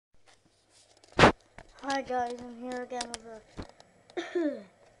Hi guys, I'm here again with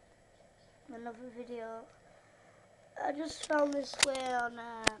another video. I just found this way on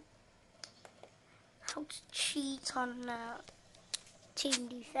how to cheat on Team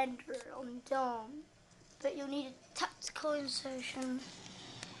Defender on Dome, but you'll need a tactical insertion.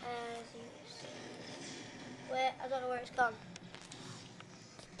 Where I don't know where it's gone.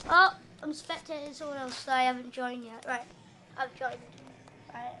 Oh, I'm spectating someone else, so I haven't joined yet. Right, I've joined.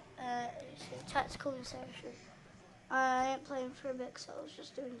 Right, it's a tactical insertion. I ain't playing for a bit, so I was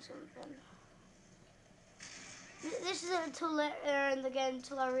just doing something. This isn't until later in the game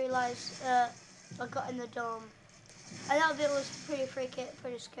until I realised I got in the dome. And that bit was pretty freaky,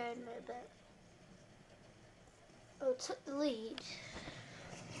 pretty scared me a bit. Oh, took the lead.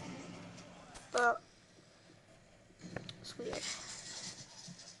 But it's weird.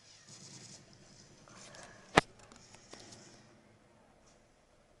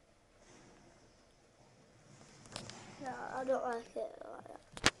 No, I don't like it like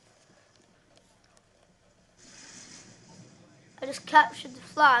that. I just captured the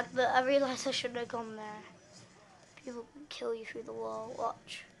flag, but I realised I shouldn't have gone there. People can kill you through the wall.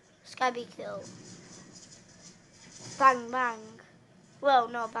 Watch. Scabby kill. Bang, bang. Well,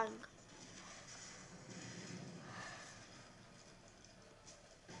 no, bang.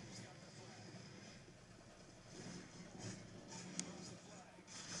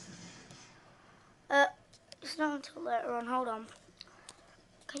 It's not until later on. Hold on.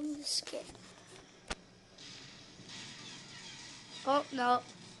 Can you skip? Oh, no.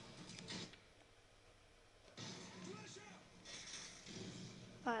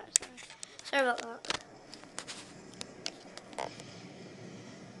 Alright, sorry about that.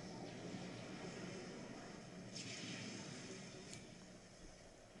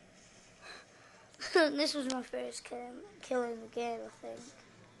 This was my first kill in the game, I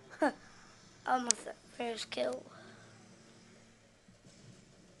think. On my first kill.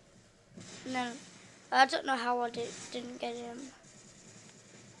 And then, I don't know how I didn't get him.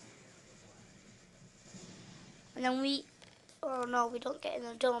 And then oh no, we don't get in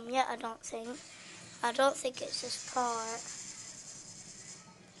the dome yet, I don't think. I don't think it's this part.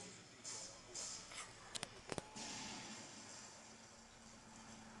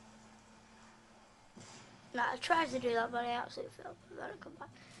 No, I tried to do that, but I absolutely failed. Then I come back,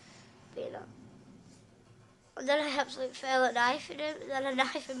 beat up. And then I absolutely failed at knifing him, then I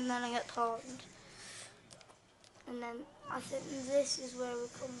knife him, and then I get taunted. And then I think this is where we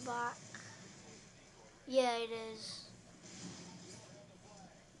come back. Yeah, it is.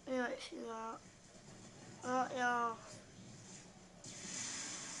 You might see that. Oh, yeah.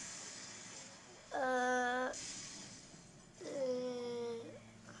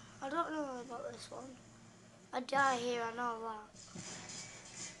 I don't know about this one. I die here, I know that.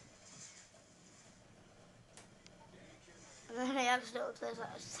 And then I accidentally plays like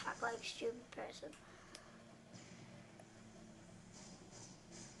attack like a stupid person.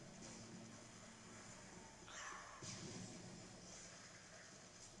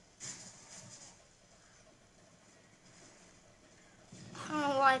 I don't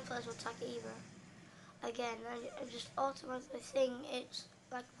know why players will attack either. Again, I just automatically think it's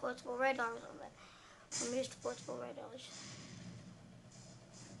like portable radar or something. I'm used to portable radars.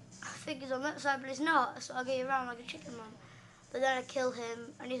 I think he's on that side, but he's not, so I get around like a chicken man. But then I kill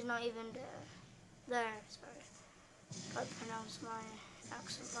him, and he's not even there. Sorry. Can't pronounce my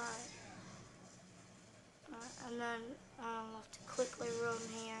accent right. And then I'll have to quickly run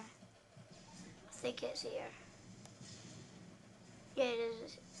here. I think it's here. Yeah, it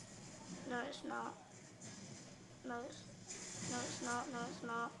is. No, it's not. No, it's not. No, it's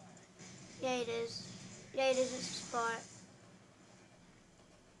not. Yeah, it is. Yeah, it is. It's a spot.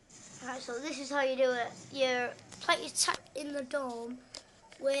 Alright, so this is how you do it. You place your tap in the dome,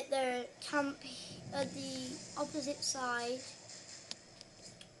 wait there, camp at the opposite side.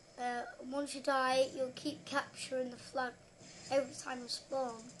 Once you die, you'll keep capturing the flag every time you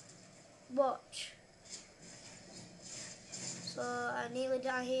spawn. Watch. So I nearly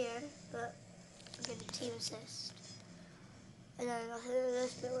die here, but I get a team assist. And then I think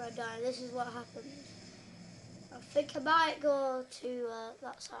this bit where I die, this is what happens. I think I might go to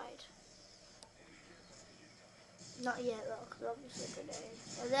that side. Not yet though, because obviously grenade.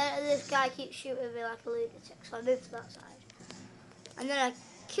 And then this guy keeps shooting me like a lunatic, so I move to that side. And then I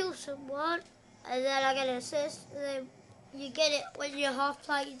kill someone, and then I get an assist, and then you get it when you're half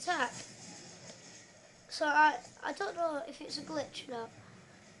playing attack. So I don't know if it's a glitch or not.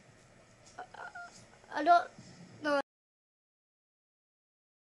 I don't know.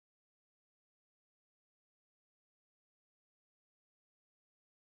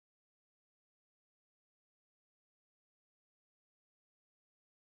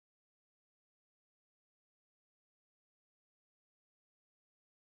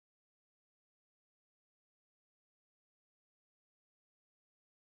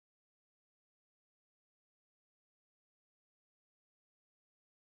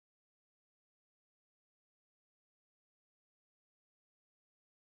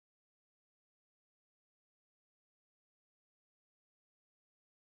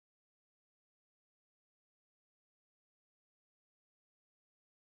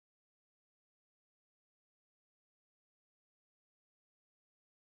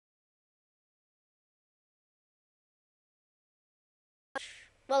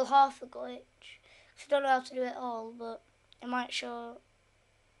 well, half a glitch. I don't know how to do it all, but it might show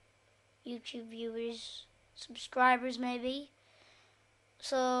YouTube viewers, subscribers maybe.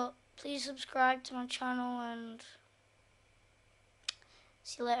 So please subscribe to my channel and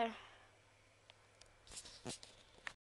see you later.